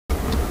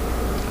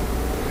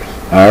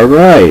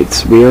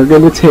Alright, we are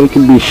gonna take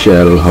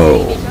Michelle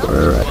home.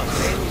 Alright.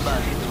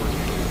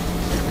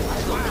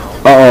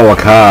 Oh, a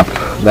cop.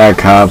 That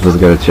cop was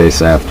gonna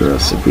chase after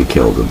us if we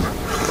killed him.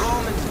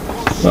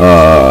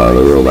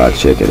 The Robot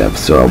Chicken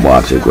episode I'm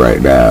watching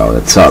right now.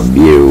 It's on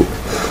mute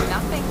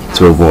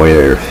to avoid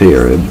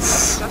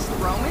interference.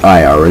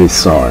 I already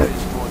saw it.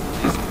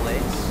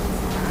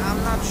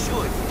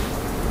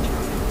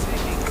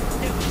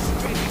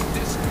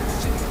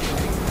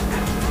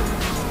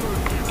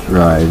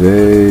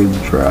 Driving.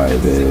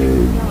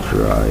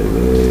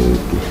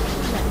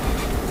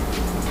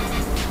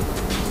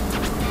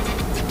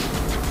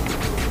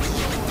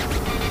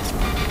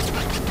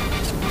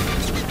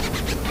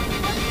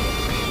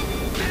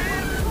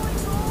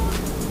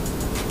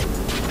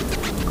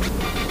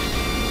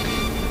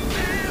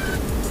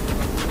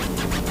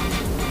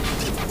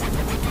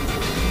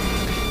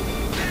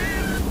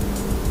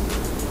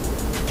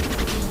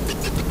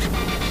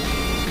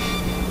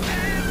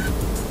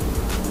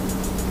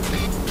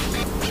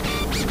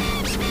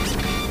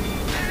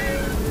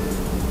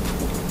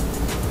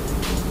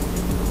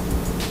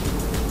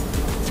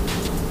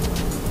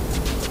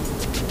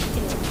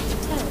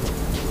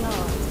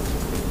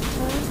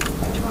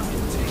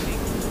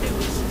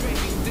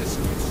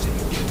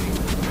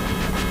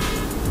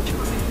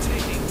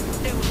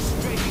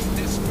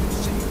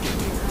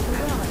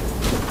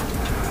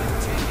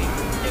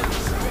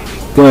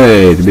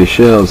 Wait,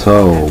 Michelle's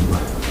home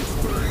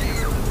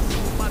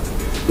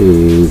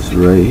is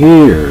right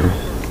here.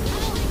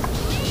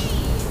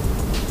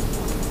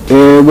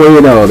 And well,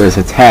 you know, there's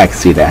a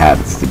taxi that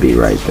happens to be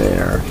right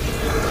there.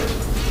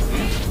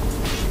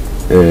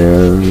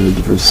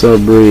 And for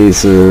some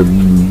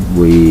reason,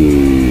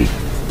 we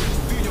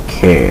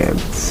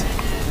can't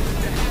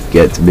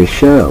get to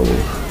Michelle.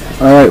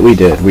 Alright, we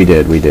did.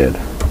 That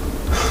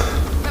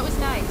was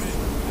nice.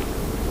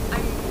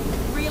 I'm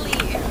really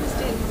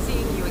interested in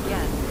seeing you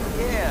again.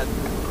 Yeah.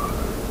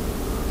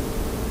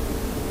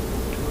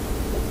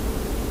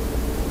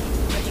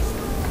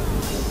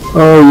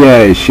 Oh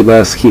yay, she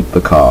let us keep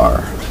the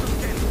car.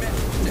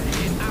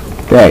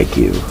 Thank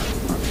you.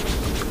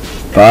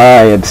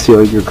 Bye, I'm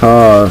stealing your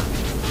car.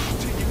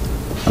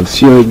 I'm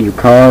stealing your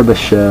car,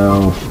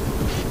 Michelle.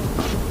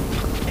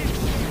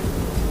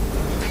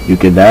 You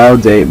can now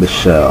date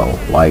Michelle,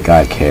 like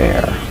I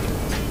care.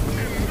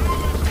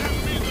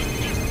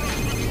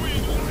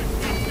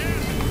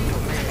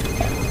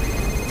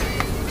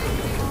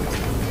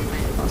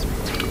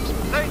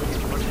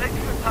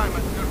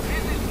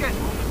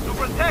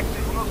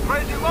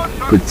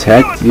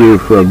 Protect you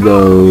from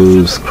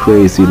those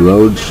crazy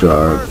loan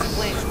sharks.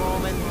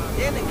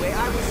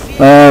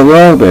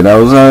 Robin, I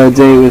was on a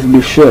date with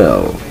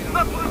Michelle.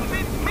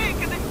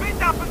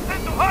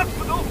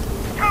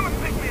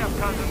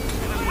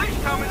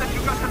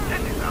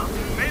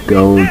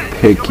 Go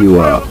pick you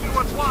up.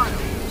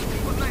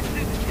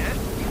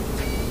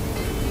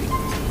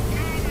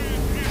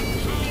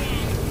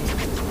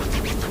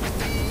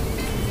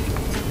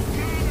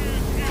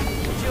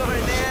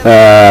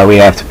 We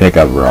have to pick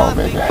up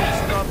Roman.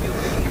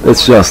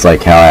 It's just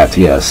like how I have to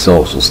get a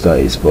social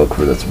studies book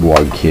for this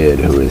one kid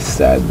who is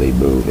sadly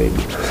moving.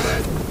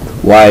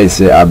 Why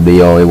is it I'm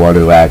the only one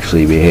who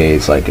actually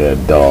behaves like an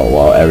adult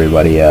while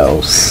everybody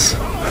else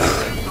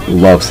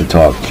loves to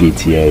talk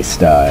GTA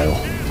style?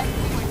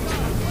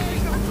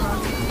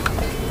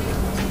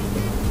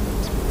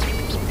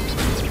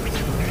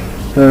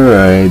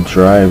 Alright,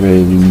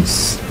 driving,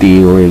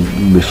 stealing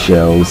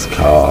Michelle's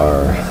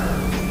car.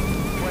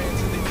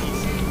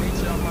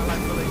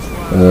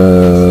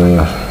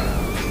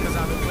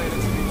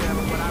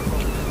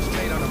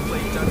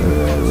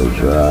 We're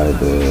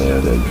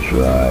driving.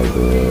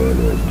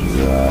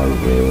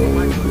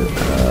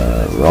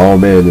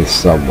 Roman is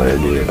somewhere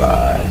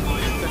nearby.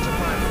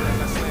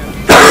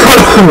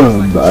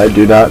 I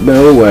do not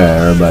know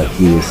where, but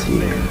he is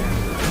here.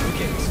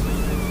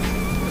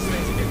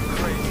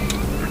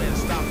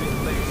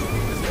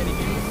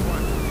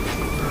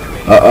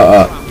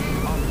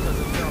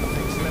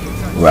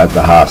 We're at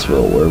the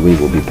hospital where we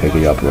will be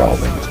picking up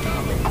Roman.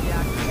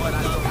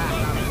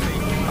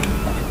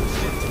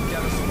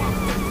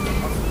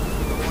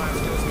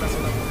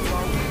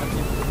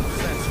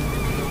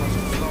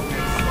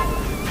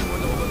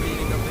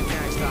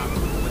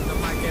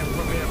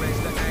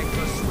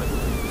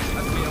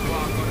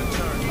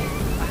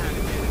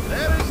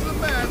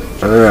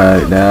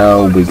 Alright,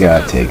 now we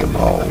gotta take him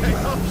home.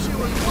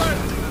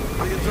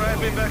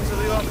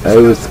 I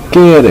was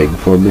scanning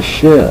for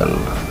Michelle,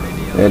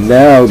 and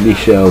now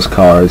Michelle's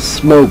car is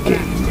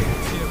smoking.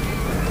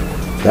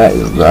 That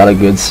is not a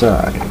good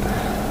sign.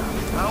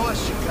 How was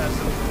she,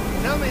 cousin?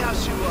 Tell me how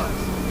she was.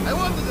 I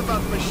wondered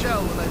about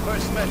Michelle when I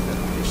first met her.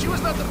 If she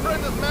was not a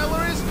friend of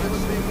Mallory's, it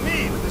would be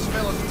me with the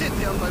smell of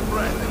titty on my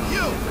breath, and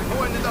you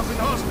who ended up in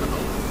hospital.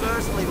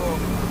 Firstly,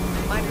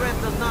 my breath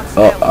does not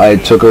smell. Oh, I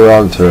took a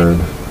wrong turn.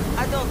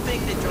 I don't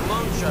think that your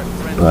loan shark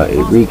friend. But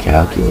it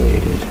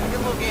recalculated. I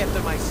can look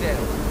after myself.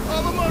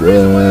 All the more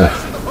reason why I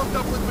should have hooked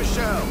up with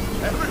Michelle.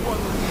 Everyone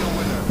would be a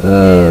winner.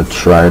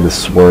 Trying to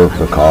swerve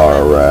the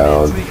car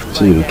around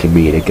to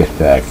comedic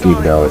effect,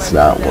 even though it's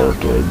not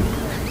working.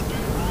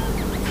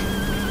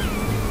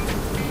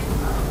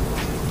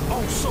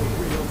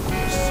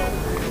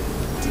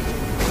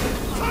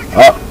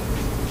 Oh!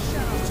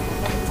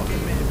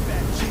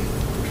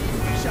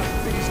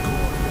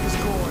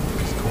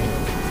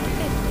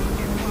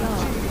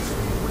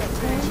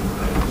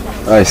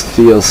 I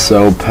feel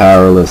so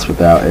powerless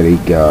without any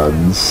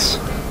guns.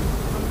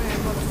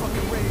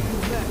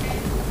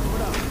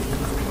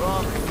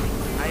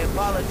 I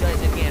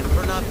apologize again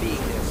for not being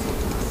there.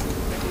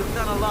 You've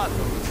done a lot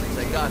for me since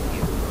I got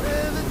here.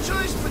 The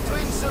choice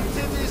between some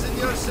titties and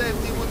your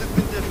safety would have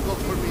been difficult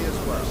for me as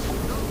well.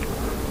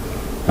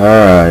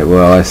 Alright,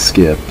 well I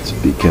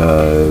skipped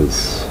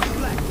because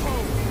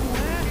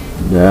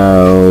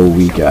now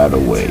we gotta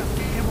wait.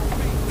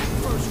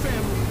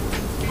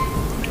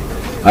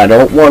 I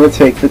don't want to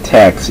take the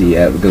taxi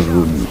yet because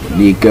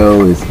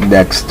Nico is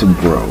next to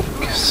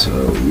broke,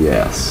 so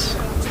yes.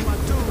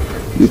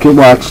 You can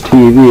watch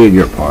TV in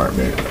your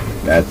apartment.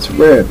 That's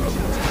random.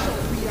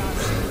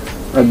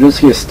 I'm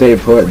just gonna stay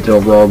put until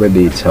Roman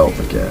needs help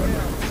again.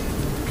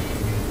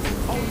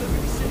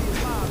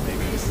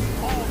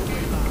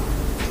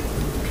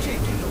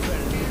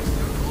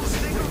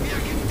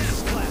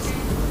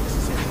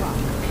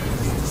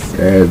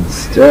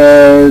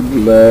 Instead,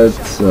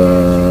 let's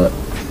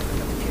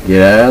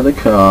get out of the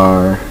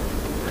car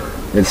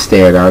and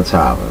stand on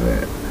top of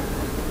it.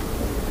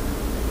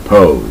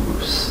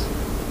 Pose.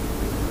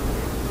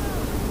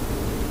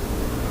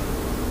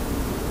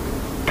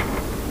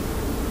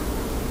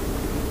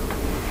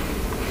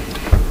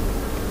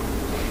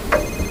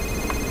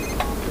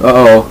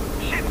 Uh-oh.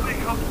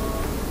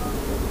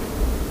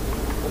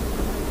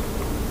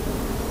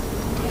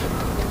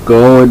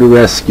 Go and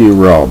rescue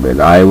Roman.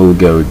 I will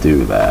go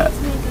do that.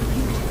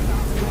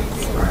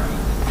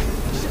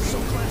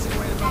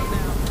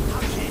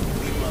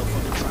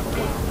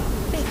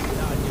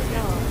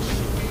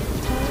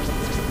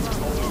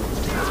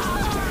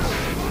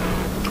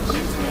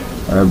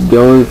 I'm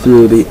going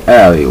through the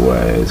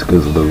alleyways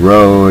because the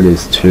road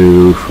is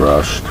too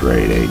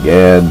frustrating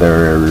and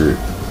there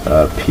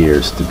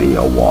appears to be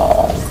a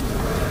wall.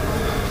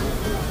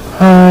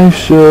 I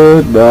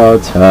should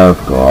not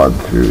have gone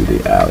through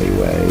the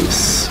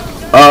alleyways.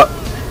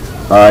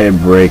 I am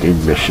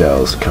breaking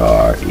Michelle's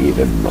car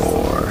even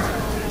more.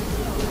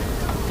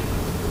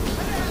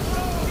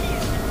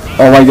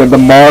 Oh my god, the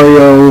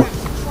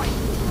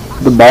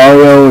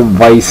Mario in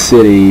Vice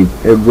City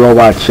and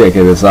Robot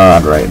Chicken is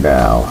on right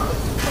now.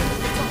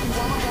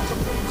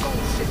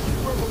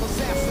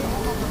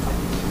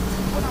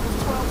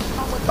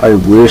 I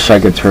wish I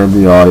could turn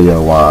the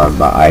audio on,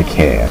 but I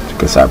can't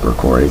because I'm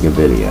recording a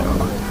video.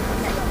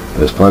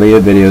 There's plenty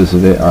of videos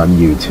of it on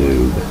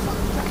YouTube.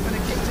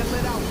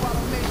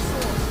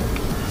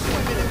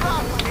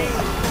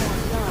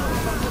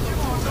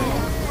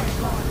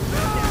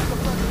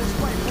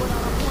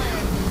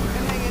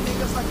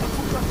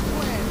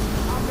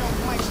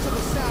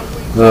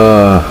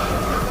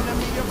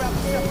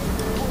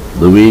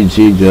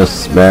 Luigi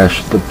just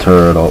smashed the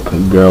turtle, the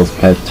girl's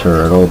pet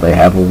turtle. They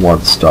have a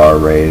 1-star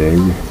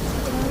rating.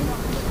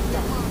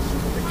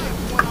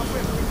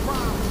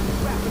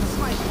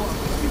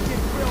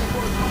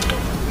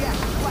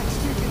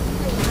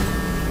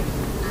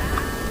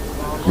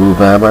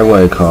 Move out of my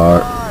way,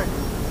 car.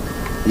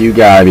 You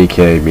gotta be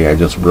kidding me, I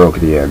just broke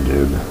the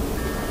engine.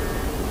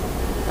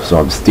 So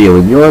I'm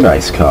stealing your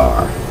nice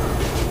car.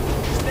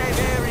 Stay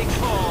very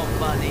calm,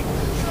 buddy.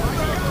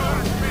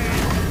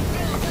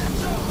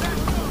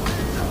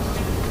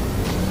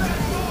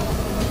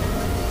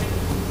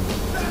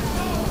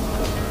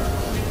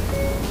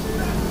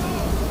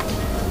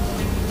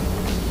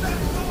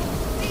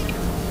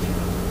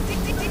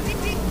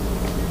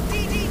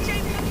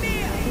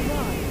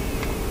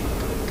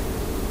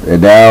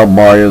 And now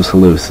Mario's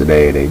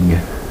hallucinating.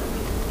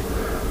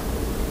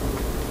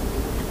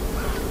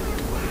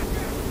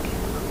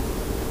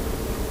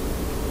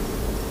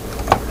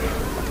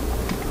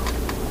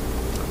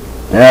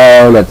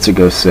 Now let's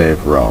go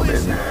save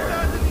Roman.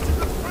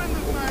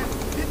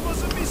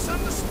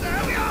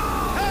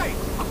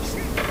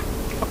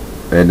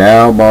 And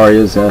now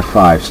Mario's at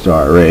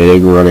 5-star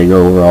rating, running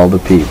over all the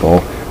people.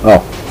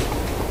 Oh.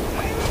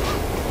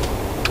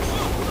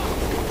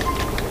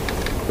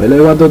 Really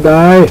want to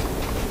die?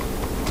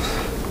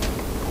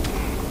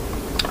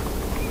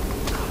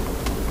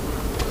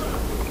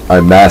 I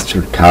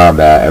mastered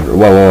combat. Whoa,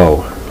 whoa,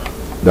 whoa.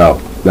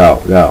 No,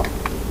 no, no.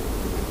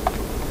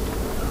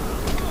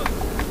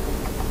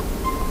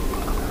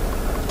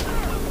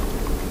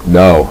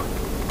 No.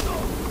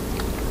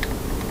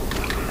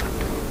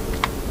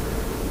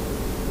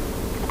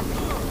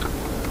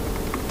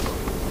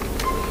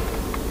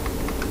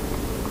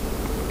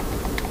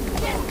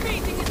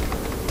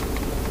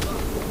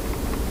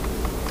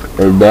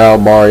 And now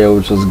Mario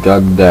was just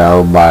gunned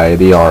down by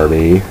the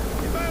army.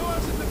 If I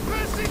wasn't the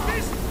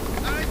pacifist,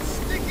 I'd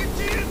stick it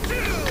to you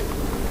too.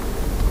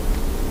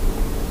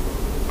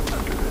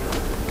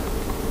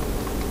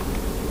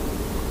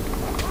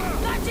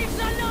 That is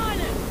a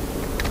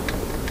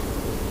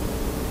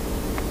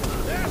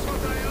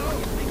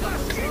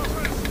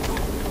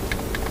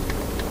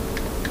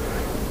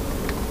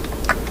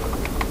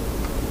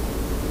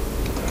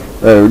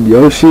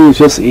Yoshi was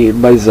just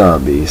eaten by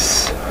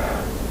zombies.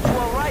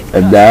 Alright,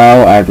 And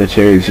now I have to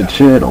change the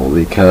channel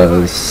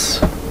because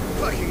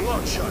Fucking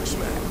long shots,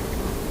 man.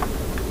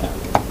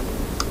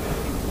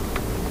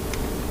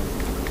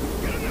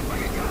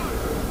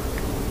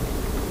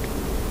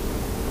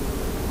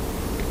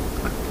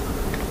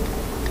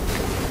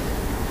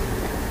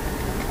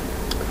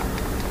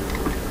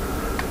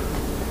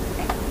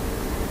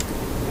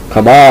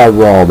 come on,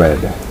 Roman.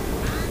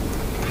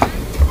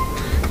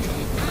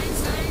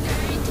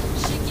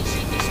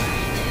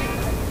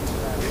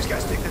 These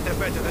guys think that they're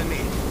better than me.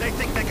 They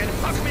think they can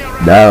fuck me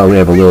around. Now we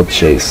have a little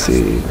chase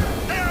scene.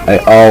 I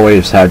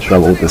always had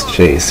trouble with this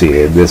chase scene,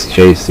 and this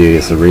chase scene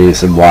is the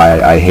reason why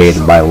I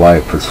hated my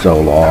life for so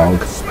long.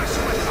 Who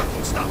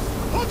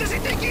does he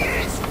think he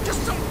is?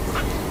 Just some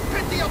fucking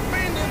petty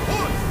abandoned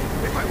hood.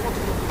 If I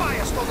wanted to buy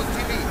a stolen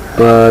TV.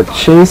 But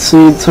chase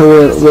scenes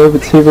are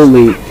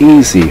relatively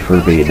easy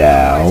for me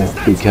now,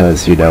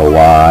 because you know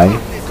why?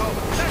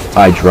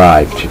 I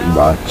drive too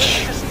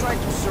much just try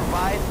to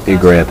survive. in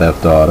Grand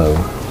Theft Auto.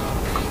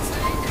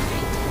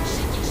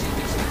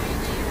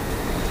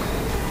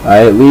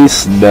 I at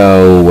least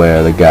know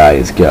where the guy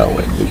is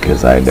going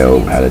because I know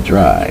how to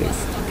drive.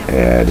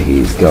 And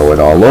he's going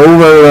all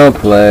over the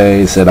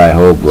place, and I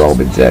hope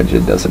Roman's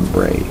engine doesn't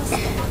break.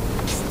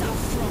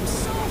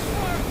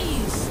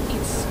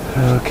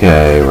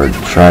 Okay, we're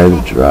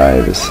trying to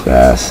drive as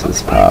fast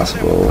as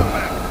possible.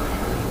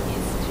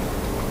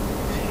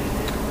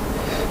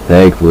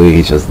 Thankfully,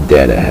 he's just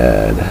dead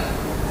ahead.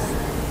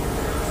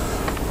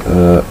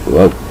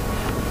 Whoop.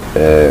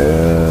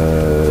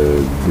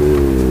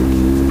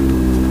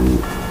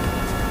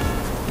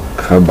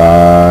 Come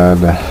on.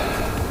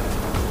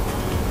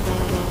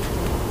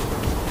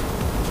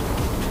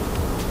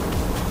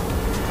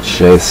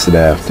 Chasing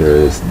after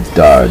is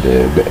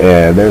Darden,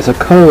 and there's a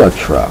cola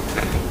truck.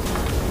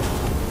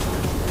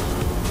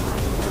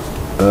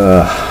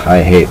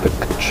 I hate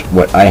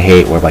I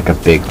hate when like a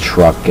big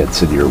truck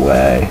gets in your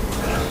way.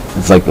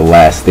 It's like the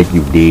last thing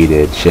you need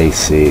in chase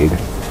scene.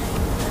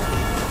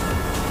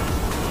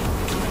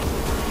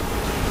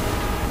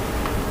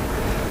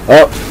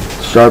 Oh,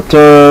 sharp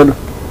turn.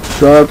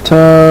 Sharp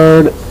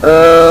turn.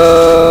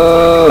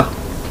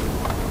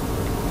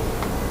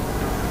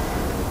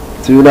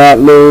 Do not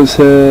lose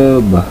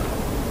him.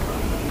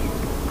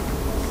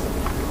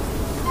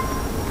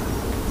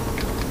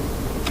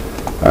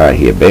 Alright,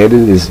 he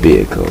abandoned his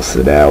vehicle,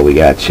 so now we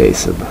gotta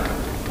chase him.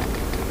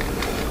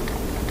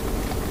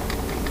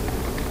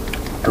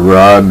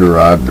 Run,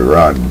 run,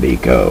 run,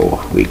 Nico.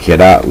 We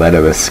cannot let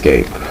him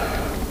escape.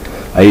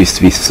 I used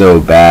to be so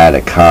bad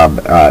at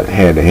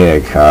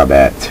hand-to-hand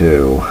combat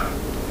too.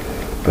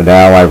 But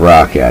now I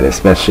rock at it,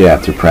 especially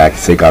after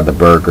practicing on the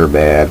Burger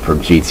Man from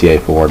GTA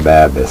 4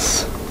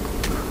 Madness.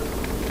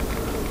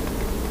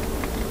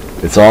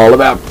 It's all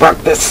about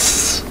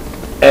practice!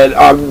 And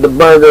I'm the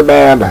Burger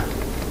Man!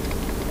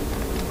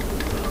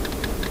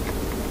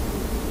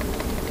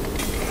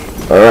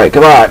 Alright,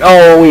 come on!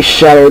 Oh, we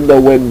shattered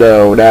the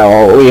window! Now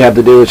all we have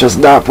to do is just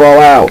not fall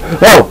out!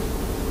 Oh!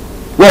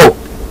 Whoa!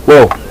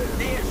 Whoa!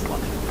 There's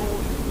what I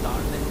told you,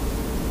 darling.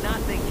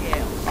 Nothing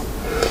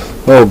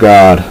else. Oh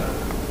god.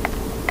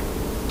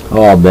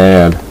 Oh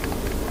man.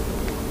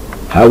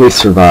 How do we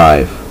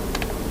survive?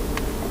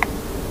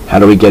 How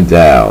do we get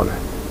down?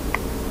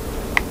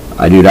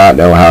 I do not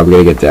know how I'm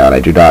going to get down. I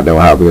do not know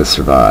how I'm going to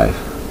survive.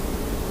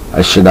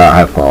 I should not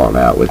have fallen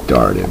out with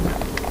Darden.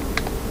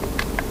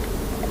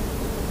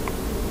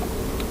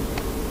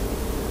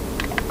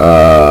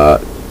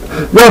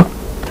 No!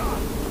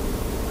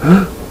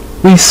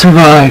 We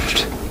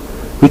survived!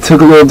 We took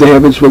a little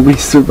damage, but we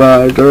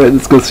survived. Alright,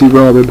 let's go see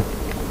Robin.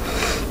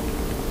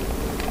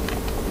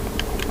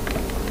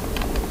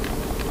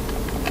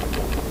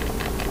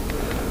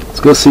 Let's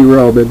go see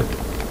Robin.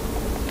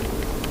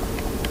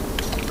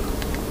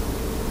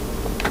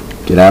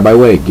 Get out of my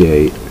way,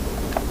 Gate.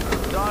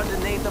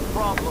 Darden ain't a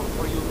problem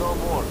for you no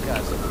more,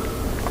 cousin.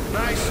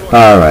 Nice one.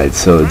 Alright,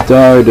 so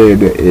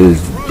Darden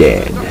is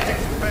dead.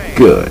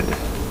 Good.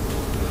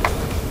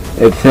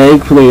 And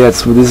thankfully,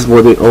 this is one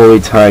of the only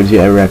times you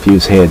ever have to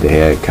use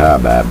hand-to-hand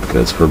combat,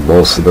 because for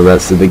most of the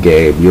rest of the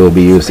game, you'll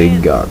be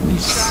using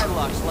guns.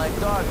 Skylocks like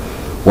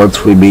Darden.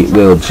 Once we meet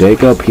little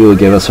Jacob, he will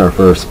give us our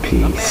first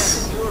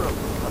piece. Europe,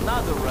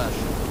 another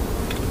Russian.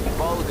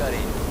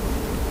 Bulgarian.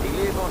 He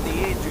lived on the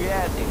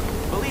Adriatic.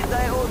 Believed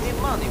I owed him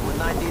money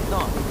when I did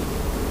not.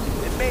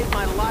 It made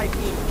my life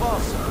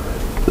impossible.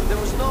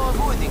 There was no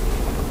avoiding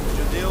him. Did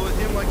you deal with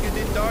him like you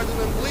did Darden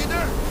and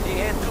Bleeder? He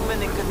had too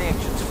many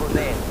connections for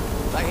that.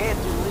 I had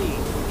to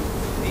leave.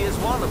 He is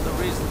one of the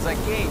reasons I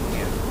came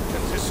here.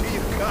 And to see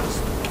your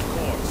cousin, of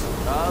course.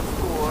 Of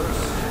course.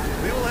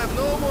 We will have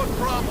no more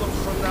problems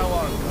from now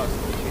on, cousin.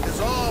 It is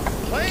all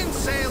plain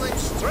sailing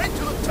straight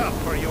to the top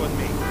for you and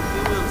me.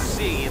 We will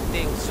see if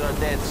things are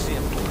that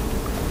simple.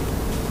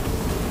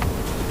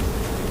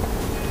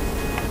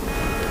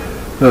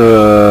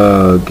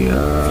 Oh,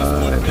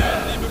 God.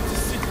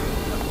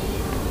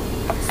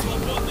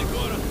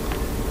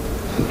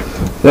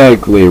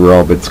 Thankfully,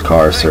 Roman's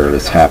car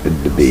service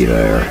happened to be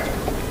there.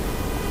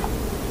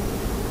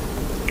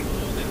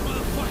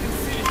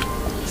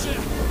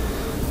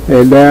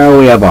 And now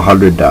we have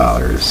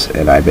 $100,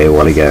 and I may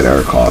want to get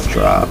another cough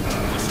drop.